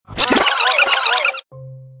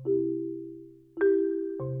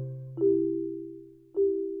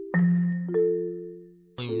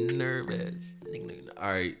All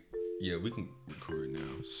right. Yeah, we can record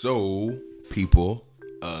now. So, people,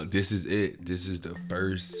 this is it. This is the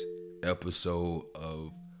first episode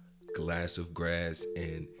of Glass of Grass.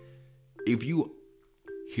 And if you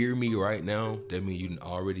hear me right now, that means you done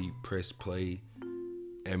already pressed play.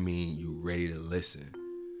 I mean, you ready to listen.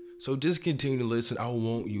 So just continue to listen. I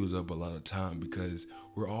won't use up a lot of time because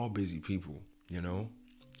we're all busy people, you know?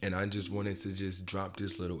 And I just wanted to just drop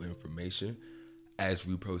this little information as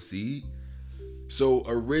we proceed. So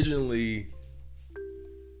originally,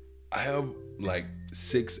 I have like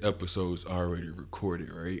 6 episodes already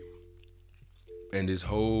recorded, right? And this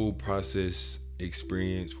whole process,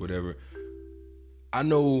 experience, whatever. I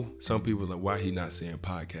know some people are like, why he not saying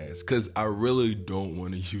podcast? Because I really don't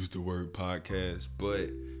want to use the word podcast, but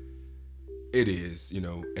it is, you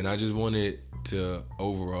know. And I just wanted to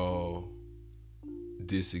overall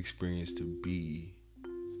this experience to be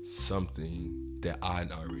something that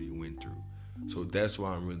I'd already went through. So that's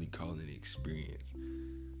why I'm really calling it experience.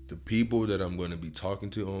 The people that I'm going to be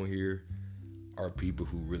talking to on here are people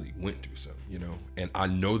who really went through something, you know, and I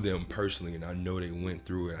know them personally and I know they went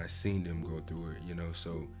through it. I seen them go through it, you know,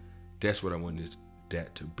 so that's what I wanted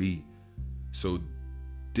that to be. So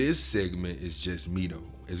this segment is just me though.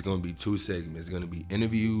 It's going to be 2 segments. It's going to be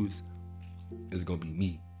interviews. It's going to be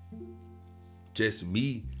me. Just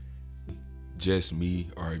me,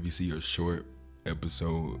 or if you see a short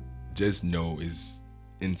episode, just know it's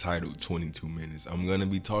entitled 22 minutes. I'm going to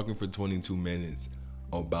be talking for 22 minutes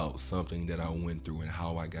about something that I went through and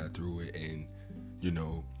how I got through it and, you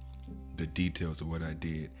know, the details of what I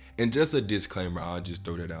did. And just a disclaimer, I'll just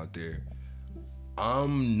throw that out there.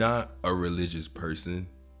 I'm not a religious person,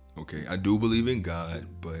 okay? I do believe in God,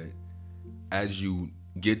 but as you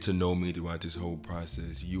get to know me throughout this whole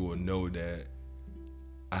process, you will know that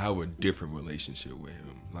I have a different relationship with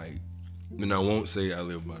him. Like, and I won't say I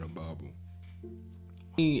live by the Bible. I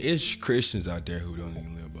mean, it's Christians out there who don't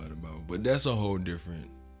even live by the Bible, but that's a whole different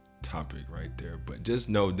topic right there. But just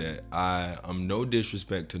know that I'm no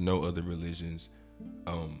disrespect to no other religions.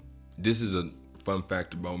 This is a fun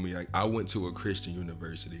fact about me. I went to a Christian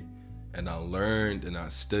university and I learned and I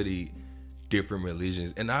studied different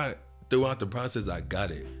religions. And throughout the process, I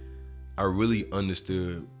got it. I really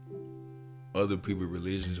understood other people's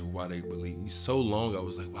religions or why they believe. So long I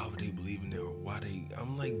was like, why would they believe in that, or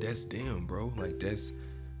I'm like, that's them, bro. Like, that's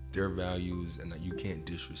their values and you can't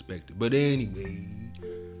disrespect it. But anyway,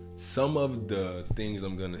 some of the things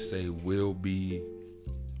I'm gonna say will be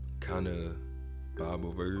kind of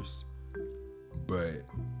Bible verse, but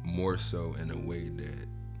more so in a way that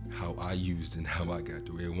how I used and how I got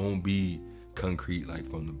through it. It won't be concrete like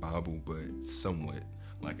from the Bible, but somewhat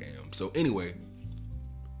like I am. So anyway,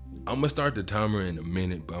 I'm going to start the timer in a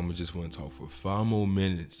minute, but I'm going to just want to talk for 5 more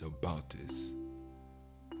minutes about this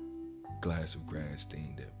glass of grass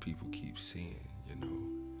thing that people keep seeing, you know.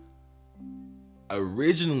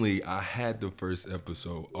 Originally, I had the first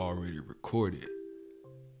episode already recorded.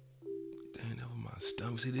 Dang, that was my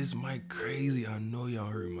stomach. See, this mic crazy. I know y'all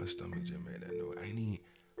heard my stomach just made that noise. Maybe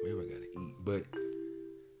I got to eat, but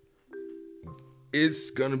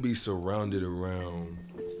it's going to be surrounded around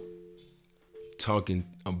talking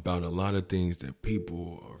about a lot of things that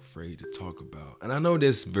people are afraid to talk about. And I know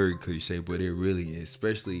that's very cliche, but it really is.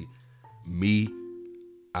 Especially me.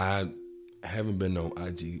 I haven't been on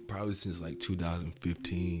IG probably since like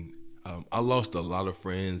 2015. I lost a lot of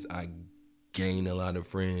friends. I gained a lot of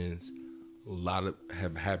friends. A lot of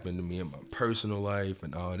have happened to me in my personal life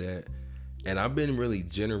and all that. And I've been really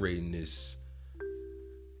generating this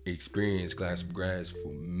experience, Glass of Grass,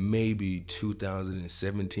 for maybe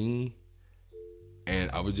 2017.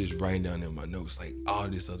 And I was just writing down in my notes, like, all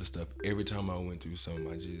this other stuff. Every time I went through something,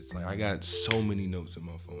 I got so many notes in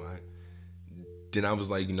my phone. Then I was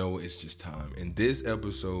like, you know, it's just time. And this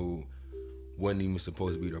episode wasn't even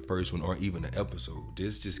supposed to be the first one or even an episode.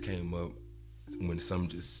 This just came up when something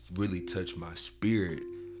just really touched my spirit.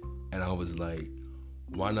 And I was like,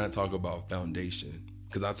 why not talk about foundation?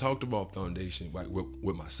 Because I talked about foundation like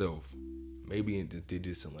with myself. Maybe I did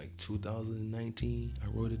this in like 2019. I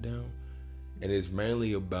wrote it down. And it's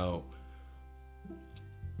mainly about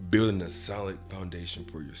building a solid foundation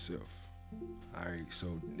for yourself. All right,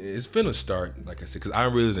 so it's finna start, like I said,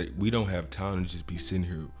 because we don't have time to just be sitting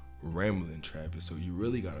here rambling, Travis. So you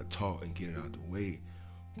really gotta talk and get it out the way.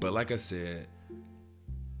 But like I said,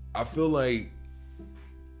 I feel like,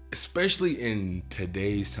 especially in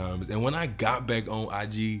today's times, and when I got back on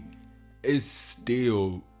IG, it's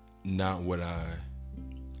still not what I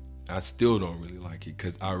still don't really like it,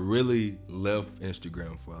 because I really left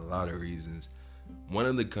Instagram for a lot of reasons. One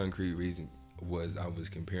of the concrete reasons was I was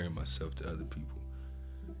comparing myself to other people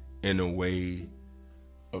in a way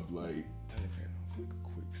of like, turn the fan off for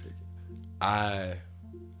a quick second. I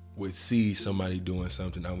would see somebody doing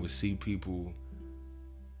something. I would see people,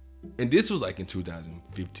 and this was like in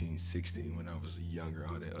 2015, 16 when I was younger,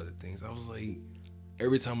 all that other things. I was like,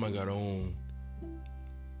 every time I got on,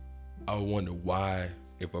 I would wonder why,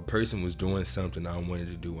 if a person was doing something I wanted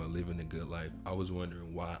to do while living a good life, I was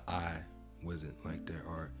wondering why I wasn't like that,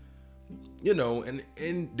 or, you know,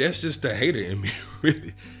 and that's just the hater in me,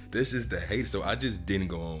 really. That's just the hate. So I just didn't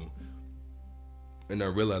go on. And I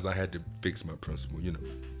realized I had to fix my principle, you know.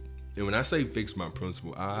 And when I say fix my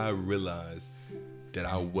principle, I realized that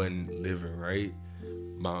I wasn't living right.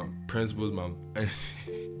 My principles,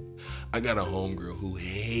 I got a homegirl who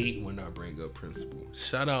hate when I bring up principle.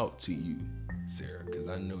 Shout out to you, Sarah, because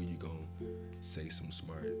I know you gonna say some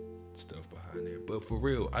smart stuff behind there. But for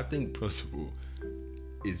real, I think principle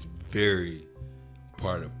is very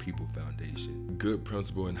part of people foundation. Good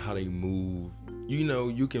principle and how they move. You know,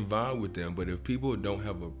 you can vibe with them, but if people don't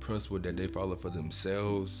have a principle that they follow for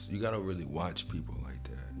themselves, you gotta really watch people like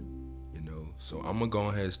that, you know. So I'm gonna go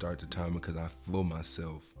ahead and start the timer because I feel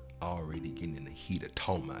myself already getting in the heat of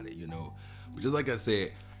talking about it, you know. But just like I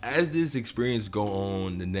said, as this experience go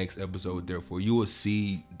on the next episode, therefore, you will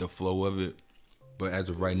see the flow of it. But as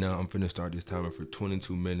of right now, I'm finna start this timer for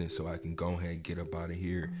 22 minutes so I can go ahead and get up out of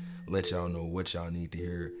here, let y'all know what y'all need to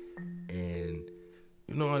hear, and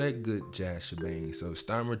you know, all that good jazz shebang. So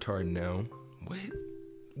start retarding now.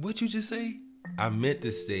 What you just say? I meant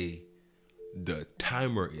to say the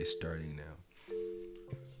timer is starting now.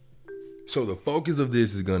 So the focus of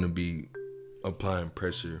this is gonna be applying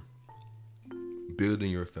pressure,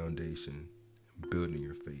 building your foundation, building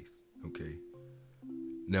your faith, okay?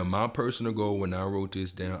 Now, my personal goal when I wrote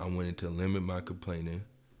this down, I wanted to limit my complaining,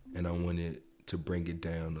 and I wanted to bring it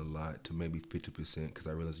down a lot to maybe 50% because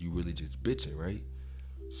I realized you really just bitching, right?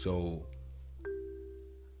 So,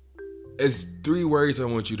 it's 3 words I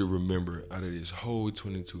want you to remember out of this whole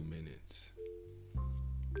 22 minutes.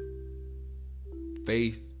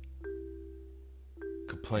 Faith,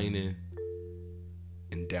 complaining,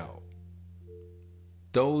 and doubt.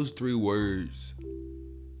 Those 3 words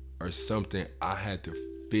are something I had to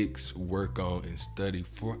fix, work on, and study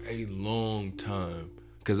for a long time.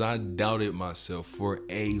 Because I doubted myself for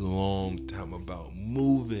a long time about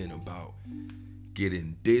moving, about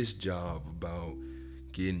getting this job, about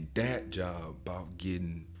getting that job, about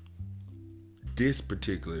getting this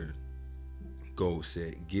particular goal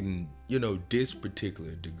set, getting, you know, this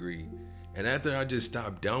particular degree. And after I just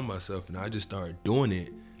stopped doubting myself and I just started doing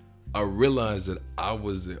it, I realized that I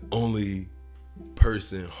was the only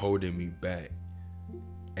person holding me back.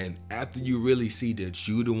 And after you really see that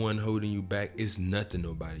you the one holding you back, it's nothing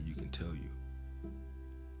nobody you can tell you.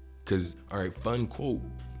 Cause, all right, fun quote.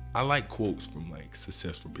 I like quotes from like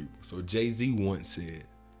successful people. So Jay-Z once said,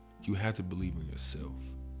 you have to believe in yourself.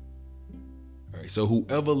 All right, so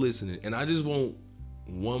whoever listening, and I just want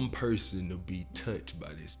one person to be touched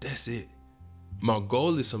by this. That's it. My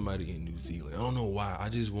goal is somebody in New Zealand. I don't know why. I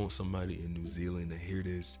just want somebody in New Zealand to hear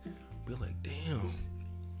this. Be like, damn.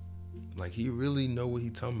 Like, he really know what he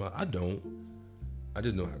talking about. I don't. I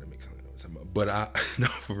just know how to make something know what I'm talking about. But no,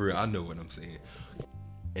 for real, I know what I'm saying.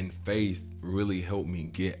 And faith really helped me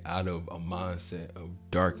get out of a mindset of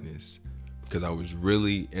darkness because I was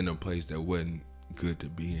really in a place that wasn't good to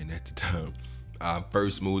be in at the time. I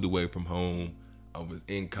first moved away from home. I was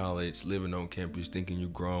in college, living on campus, thinking you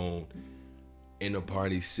grown, in a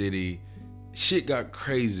party city. Shit got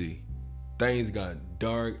crazy. Things got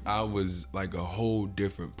dark. I was like a whole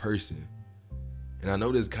different person. And I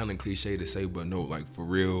know this is kind of cliche to say, but no, like for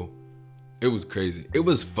real, it was crazy. It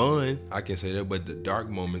was fun, I can say that, but the dark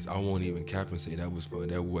moments, I won't even cap and say that was fun.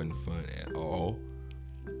 That wasn't fun at all.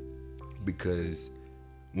 Because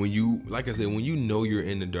when you, like I said, when you know you're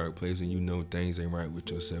in the dark place and you know things ain't right with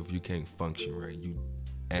yourself, you can't function right. You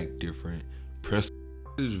act different. This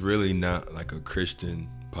is really not like a Christian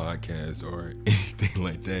podcast or anything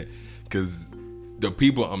like that. Because the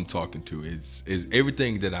people I'm talking to is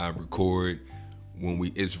everything that I record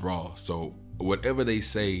when it's raw. So whatever they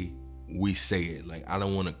say, we say it. Like, I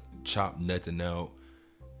don't want to chop nothing out.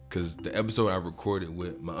 Because the episode I recorded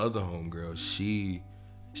with my other homegirl, she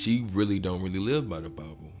really don't really live by the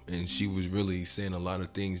Bible. And she was really saying a lot of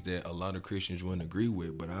things that a lot of Christians wouldn't agree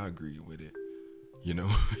with, but I agree with it, you know.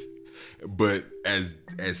 But as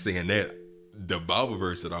saying that, the Bible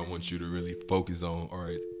verse that I want you to really focus on,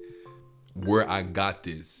 or where I got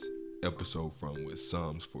this episode from, was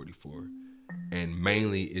Psalms 44. And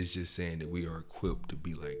mainly it's just saying that we are equipped to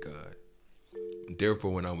be like God.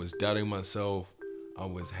 Therefore, when I was doubting myself, I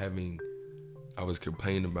was I was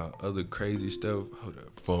complaining about other crazy stuff. Hold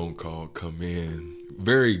up, phone call come in.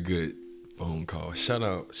 Very good phone call. Shout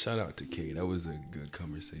out to Kay. That was a good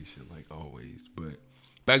conversation, like always. But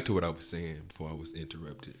back to what I was saying before I was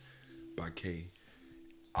interrupted by Kay.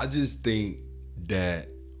 I just think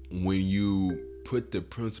that when you put the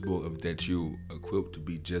principle of that you equipped to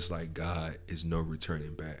be just like God, is no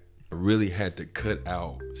returning back. I really had to cut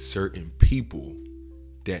out certain people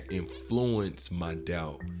that influence my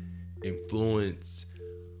doubt, influence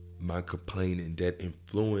my complaining, that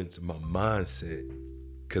influence my mindset,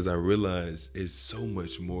 because I realized it's so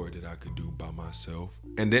much more that I could do by myself.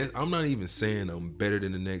 And that I'm not even saying I'm better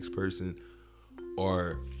than the next person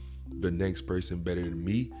or the next person better than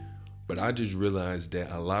me, but I just realized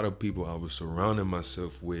that a lot of people I was surrounding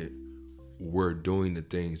myself with were doing the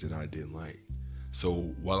things that I didn't like. So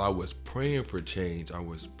while I was praying for change, I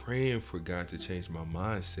was praying for God to change my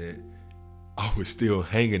mindset, I was still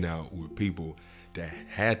hanging out with people that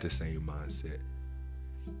had the same mindset.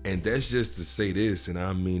 And that's just to say this, and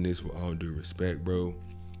I mean this with all due respect, bro.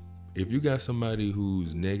 If you got somebody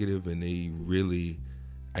who's negative and they really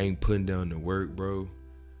ain't putting down the work, bro,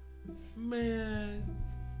 man,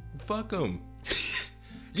 fuck them.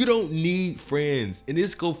 You don't need friends. And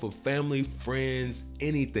this go for family, friends,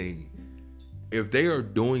 anything. If they are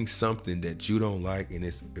doing something that you don't like and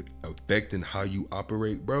it's affecting how you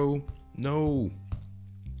operate, bro, no.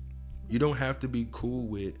 You don't have to be cool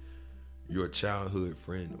with your childhood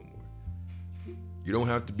friend no more. You don't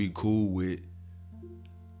have to be cool with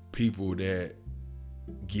people that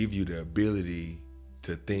give you the ability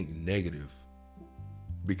to think negative.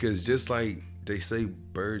 Because just like they say,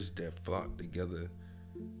 birds that flock together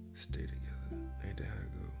stay together. Ain't that how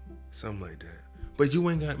it go? Something like that. But you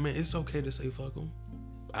ain't got, man, it's okay to say fuck them.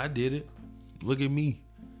 I did it. Look at me.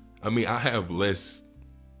 I mean, I have less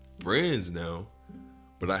friends now,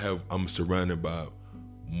 but I'm surrounded by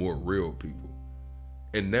more real people.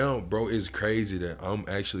 And now, bro, it's crazy that I'm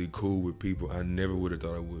actually cool with people I never would have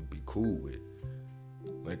thought I would be cool with.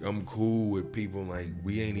 Like, I'm cool with people, like,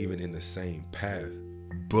 we ain't even in the same path,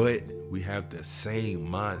 but we have the same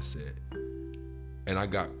mindset. And I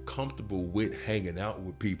got comfortable with hanging out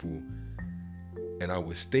with people. And I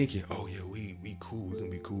was thinking, oh yeah, we cool. We're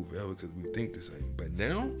gonna be cool forever because we think the same. But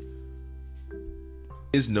now,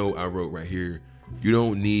 this note I wrote right here, you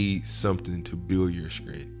don't need something to build your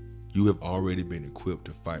strength. You have already been equipped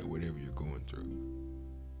to fight whatever you're going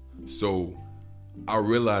through. So I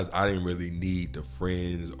realized I didn't really need the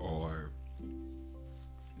friends or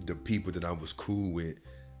the people that I was cool with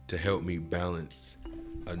to help me balance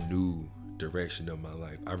a new direction of my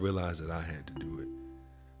life. I realized that I had to do it.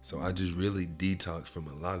 So I just really detoxed from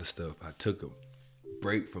a lot of stuff. I took a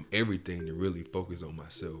break from everything to really focus on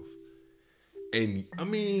myself. And I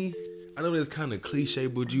mean, I know that's kind of cliche,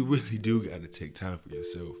 but you really do got to take time for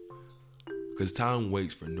yourself. Because time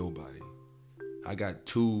waits for nobody. I got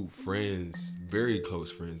 2 friends, very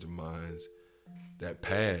close friends of mine, that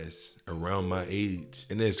passed around my age.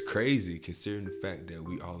 And that's crazy considering the fact that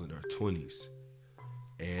we all in our 20s.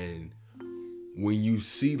 And when you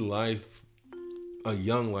see life, a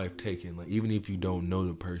young life taken, like even if you don't know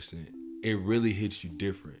the person, it really hits you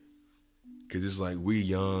different. Cause it's like we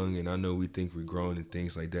young and I know we think we're grown and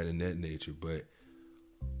things like that in that nature, but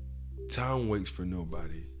time waits for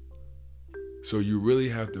nobody. So you really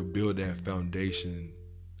have to build that foundation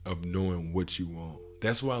of knowing what you want.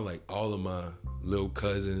 That's why like all of my little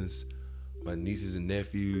cousins, my nieces and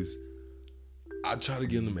nephews, I try to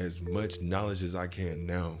give them as much knowledge as I can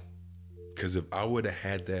now. Cause if I would have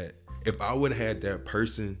had that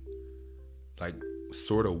person, like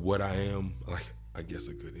sort of what I am, like I guess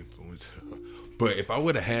a good influence. But if I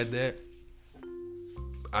would have had that,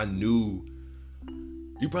 I knew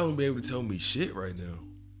you probably wouldn't be able to tell me shit right now.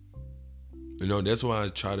 You know, that's why I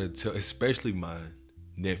try to tell, especially my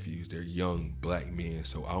nephews, they're young black men.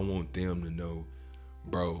 So I want them to know,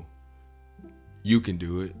 bro, you can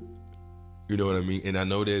do it. You know what I mean? And I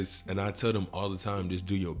know this, and I tell them all the time, just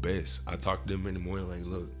do your best. I talk to them in the morning like,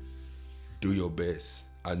 look, do your best.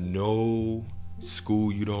 I know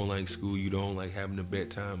school, you don't like having a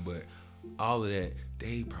bedtime, but all of that,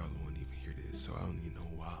 they probably won't even hear this. So I don't even know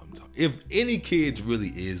why I'm talking. If any kids really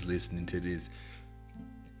is listening to this,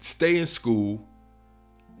 stay in school,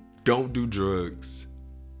 don't do drugs,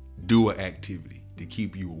 do an activity to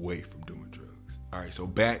keep you away from doing drugs. All right, so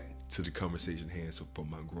back to the conversation at hand. So for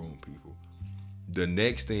my grown people, the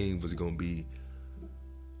next thing was gonna be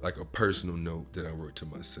like a personal note that I wrote to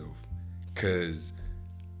myself, because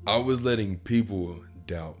I was letting people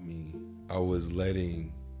doubt me. I was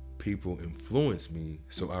letting people influence me.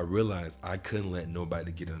 So I realized I couldn't let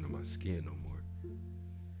nobody get under my skin no more.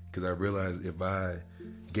 Because I realized if I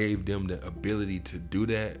gave them the ability to do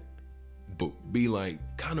that, but be like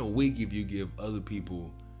kind of weak if you give other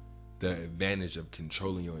people the advantage of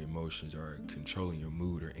controlling your emotions or controlling your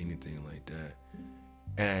mood or anything like that.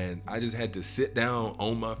 And I just had to sit down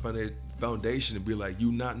on my foundation and be like,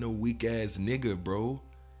 you not no weak ass nigga, bro.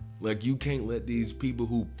 Like, you can't let these people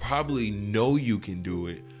who probably know you can do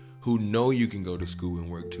it, who know you can go to school and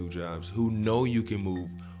work 2 jobs, who know you can move,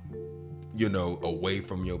 you know, away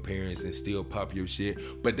from your parents and still pop your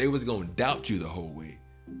shit, but they was gonna doubt you the whole way.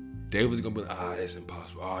 They was gonna be like, that's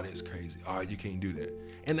impossible. That's crazy. You can't do that.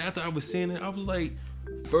 And after I was saying it, I was like,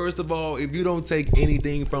 first of all, if you don't take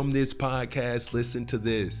anything from this podcast, listen to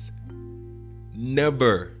this.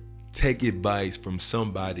 Never take advice from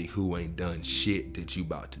somebody who ain't done shit that you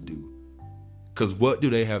about to do. Cause what do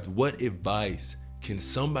they have? What advice can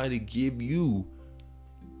somebody give you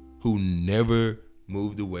who never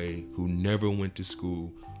moved away, who never went to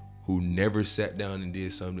school, who never sat down and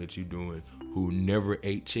did something that you're doing, who never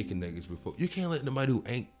ate chicken nuggets before? You can't let nobody who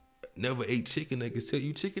ain't never ate chicken nuggets tell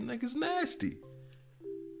you chicken nuggets nasty.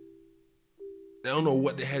 I don't know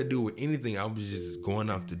what they had to do with anything. I was just going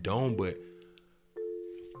off the dome, but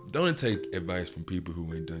don't take advice from people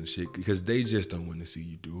who ain't done shit, because they just don't want to see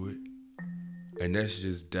you do it. And that's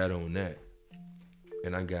just that on that.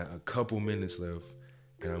 And I got a couple minutes left,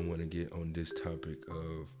 and I want to get on this topic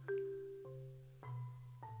of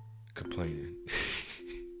complaining.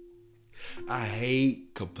 I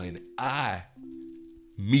hate complaining. I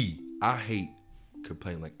hate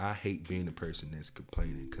complaining. Like, I hate being the person that's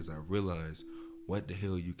complaining, because I realize, what the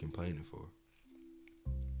hell you complaining for?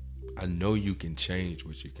 I know you can change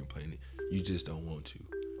what you're complaining. You just don't want to,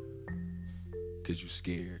 because you're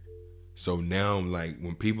scared. So now, like,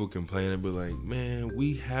 when people complain, I be like, man,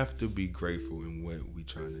 we have to be grateful in what we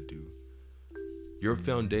trying to do. Your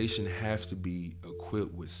foundation has to be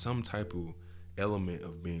equipped with some type of element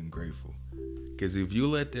of being grateful. Because if you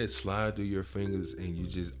let that slide through your fingers and you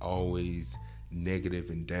just always negative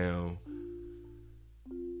and down,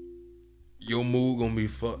 your mood gonna be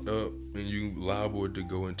fucked up and you liable to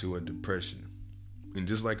go into a depression. And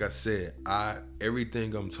just like I said,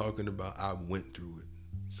 everything I'm talking about, I went through it.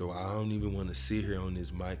 So I don't even want to sit here on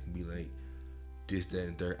this mic and be like, this, that,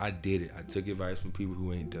 and third. I did it. I took advice from people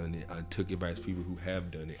who ain't done it. I took advice from people who have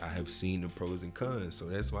done it. I have seen the pros and cons. So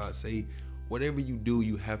that's why I say, whatever you do,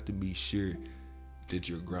 you have to be sure that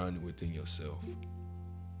you're grounded within yourself.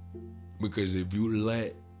 Because if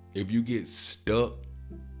you get stuck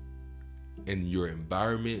in your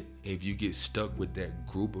environment, if you get stuck with that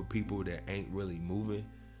group of people that ain't really moving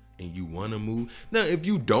and you want to move. Now, if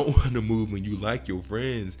you don't want to move and you like your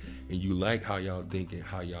friends and you like how y'all think and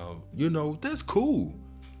how y'all, that's cool.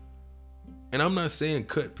 And I'm not saying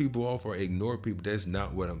cut people off or ignore people. That's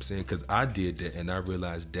not what I'm saying, because I did that and I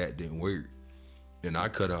realized that didn't work. And I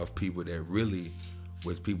cut off people that really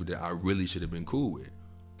was people that I really should have been cool with.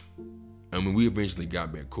 I mean, we eventually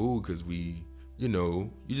got back cool because we,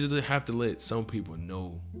 you just have to let some people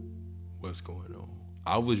know what's going on.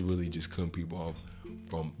 I was really just cutting people off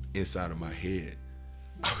from inside of my head.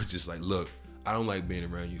 I was just like, look, I don't like being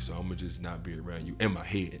around you, so I'm gonna just not be around you in my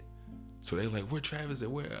head. So they like, where Travis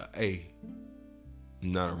at? Where? Hey,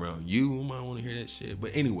 I'm not around you. I might want to hear that shit.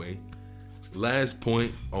 But anyway, last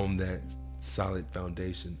point on that solid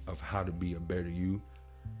foundation of how to be a better you.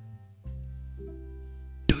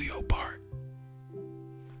 Do your part.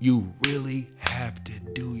 You really have to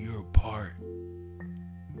do your part.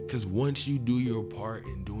 Because once you do your part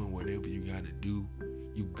in doing whatever you got to do,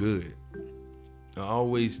 you good. I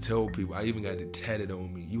always tell people, I even got it tatted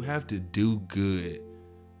on me, you have to do good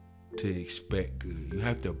to expect good. You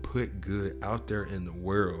have to put good out there in the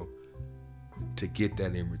world to get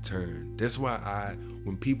that in return. That's why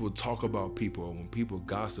when people talk about people or when people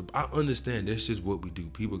gossip, I understand that's just what we do.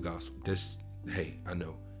 People gossip. Hey, I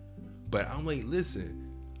know. But I'm like,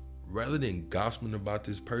 listen, rather than gossiping about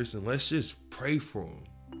this person, let's just pray for them.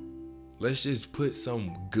 Let's just put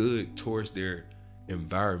some good towards their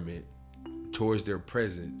environment, towards their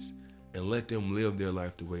presence, and let them live their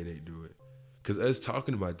life the way they do it. Because us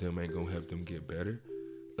talking about them ain't going to help them get better.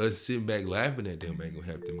 Us sitting back laughing at them ain't going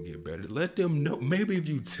to help them get better. Let them know. Maybe if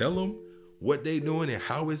you tell them what they doing and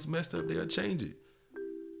how it's messed up, they'll change it.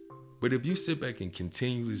 But if you sit back and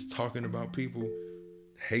continually talking about people,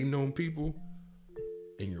 hating on people,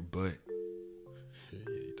 in your butt, yeah,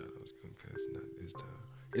 you thought I was going to cuss, not this time.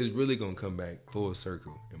 It's really going to come back full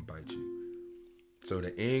circle and bite you. So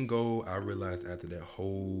the end goal, I realized after that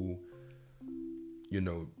whole,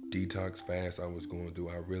 detox fast I was going through,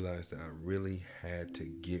 I realized that I really had to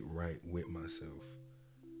get right with myself.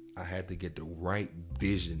 I had to get the right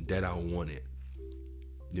vision that I wanted.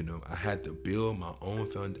 You know, I had to build my own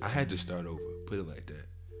foundation. I had to start over, put it like that.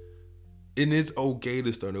 And it's okay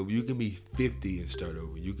to start over. You can be 50 and start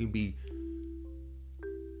over. You can be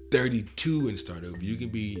 32 and start over. You can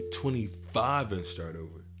be 25 and start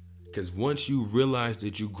over. Because once you realize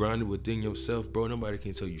that you grounded within yourself, bro, nobody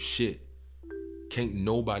can tell you shit. Can't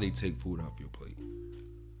nobody take food off your plate.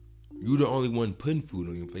 You the only one putting food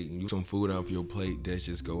on your plate. And you some food off your plate, that's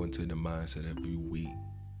just going to the mindset of you weak.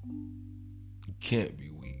 You can't be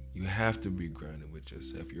weak. You have to be grounded with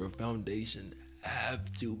yourself. Your foundation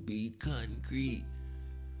have to be concrete.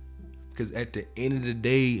 Because at the end of the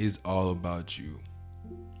day, it's all about you.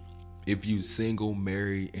 If you single,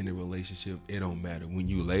 married, in a relationship, it don't matter. When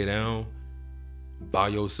you lay down by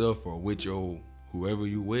yourself or with your whoever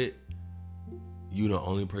you with, you the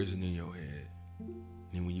only person in your head.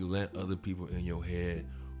 And when you let other people in your head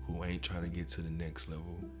who ain't trying to get to the next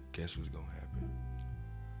level, guess what's gonna happen?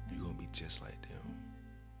 You're gonna be just like them.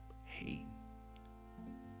 Hate.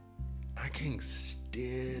 I can't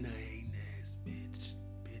stand a hating ass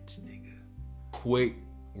bitch nigga. Quick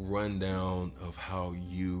rundown of how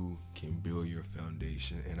you can build your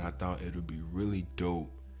foundation, and I thought it would be really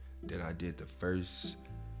dope that I did the first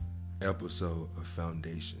episode of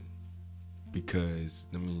foundation, because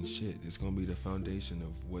I mean shit, it's gonna be the foundation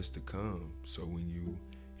of what's to come. So when you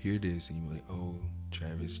hear this and you're like, oh,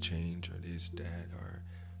 Travis changed, or this, that, or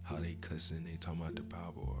how they cussing, they talking about the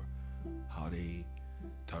Bible, or how they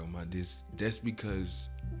talking about this, that's because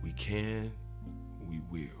we can, we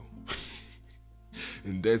will.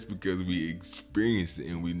 And that's because we experienced it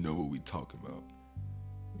and we know what we talking about.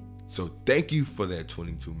 So thank you for that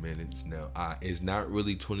 22 minutes. Now, it's not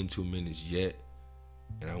really 22 minutes yet,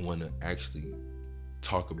 and I want to actually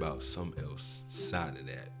talk about something else side of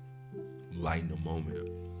that, lighten the moment.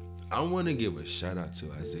 I want to give a shout out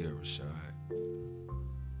to Isaiah Rashad.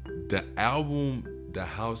 The album, The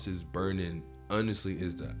House is Burning, honestly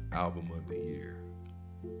is the album of the year.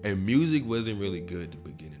 And music wasn't really good at the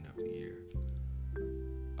beginning of the year.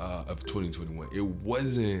 Of 2021.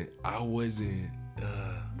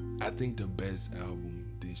 I think the best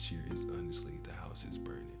album this year is honestly The House is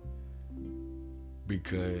Burning.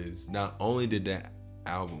 Because not only did that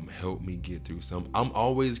album help me get through something, I'm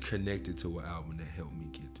always connected to an album that helped me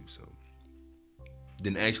get through something.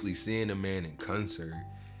 Then actually seeing a man in concert,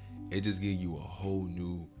 it just gives you a whole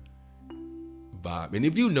new vibe. And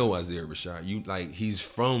if you know Isaiah Rashad, he's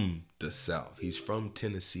from the South. He's from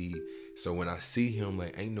Tennessee. So when I see him,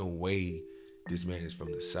 ain't no way this man is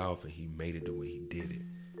from the South and he made it the way he did it.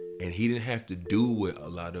 And he didn't have to do what a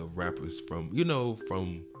lot of rappers from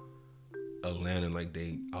Atlanta,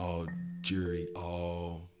 they all jury,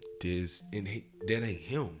 all this, and that ain't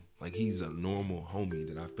him. He's a normal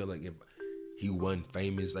homie that I feel like if he wasn't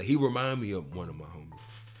famous, he remind me of one of my homies.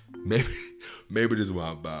 Maybe this is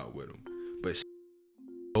why I vibe with him. But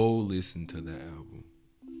go listen to the album.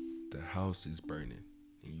 The House is Burning,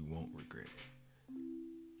 and you won't regret it.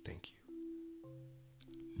 Thank you.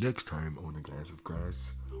 Next time on The Glass of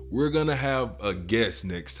Grass, we're gonna have a guest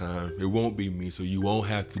next time. It won't be me, so you won't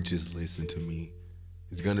have to just listen to me.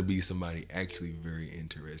 It's gonna be somebody actually very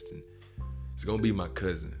interesting. It's gonna be my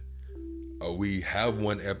cousin. We have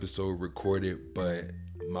one episode recorded, but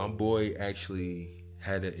my boy actually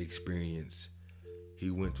had an experience. He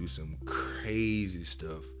went through some crazy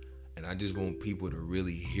stuff, and I just want people to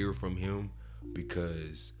really hear from him,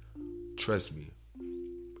 because trust me,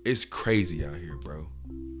 it's crazy out here, bro.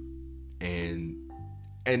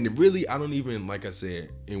 And really, I don't even, like I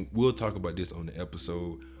said, and we'll talk about this on the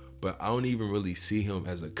episode, but I don't even really see him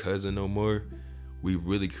as a cousin no more. We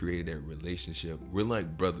really created that relationship. We're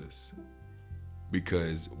like brothers,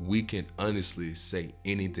 because we can honestly say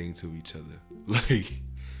anything to each other.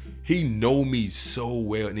 He know me so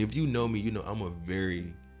well. And if you know me, you know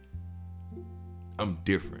I'm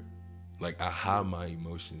different. I hide my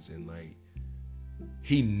emotions, and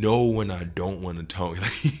he know when I don't want to talk.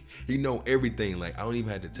 He know everything. I don't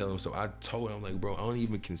even have to tell him. So I told him, bro, I don't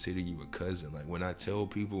even consider you a cousin. When I tell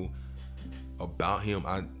people about him,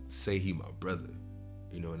 I say he my brother.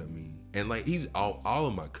 You know what I mean? And he's all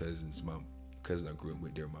of my cousins. My cousin I grew up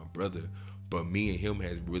with, they're my brother. But me and him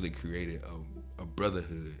has really created a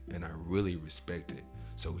brotherhood, and I really respect it.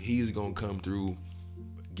 So he's gonna come through,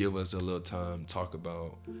 give us a little time, talk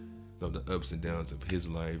about the ups and downs of his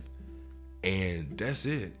life. And that's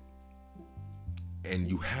it. And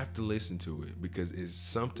you have to listen to it, because it's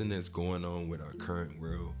something that's going on with our current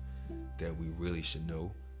world that we really should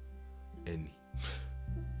know. And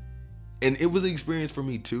it was an experience for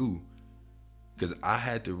me too, because I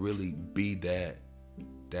had to really be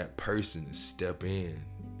that person to step in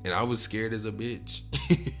And I was scared as a bitch.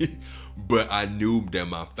 But I knew that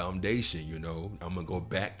my foundation, I'm going to go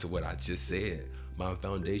back to what I just said. My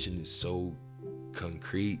foundation is so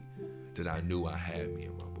concrete that I knew I had me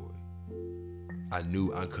and my boy. I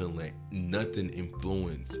knew I couldn't let nothing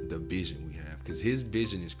influence the vision we have. Because his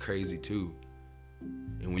vision is crazy too.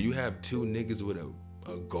 And when you have two niggas with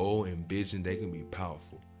a goal and vision, they can be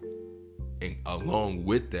powerful. And along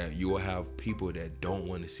with that, you will have people that don't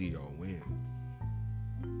want to see y'all win.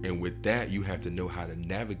 And with that, you have to know how to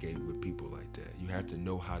navigate with people like that. You have to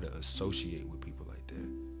know how to associate with people like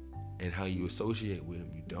that. And how you associate with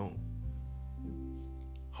them, you don't.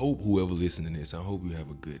 Hope whoever listening to this, I hope you have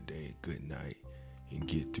a good day, good night, and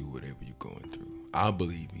get through whatever you're going through. I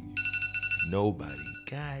believe in you. Nobody,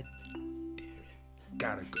 God damn it,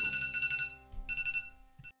 gotta go.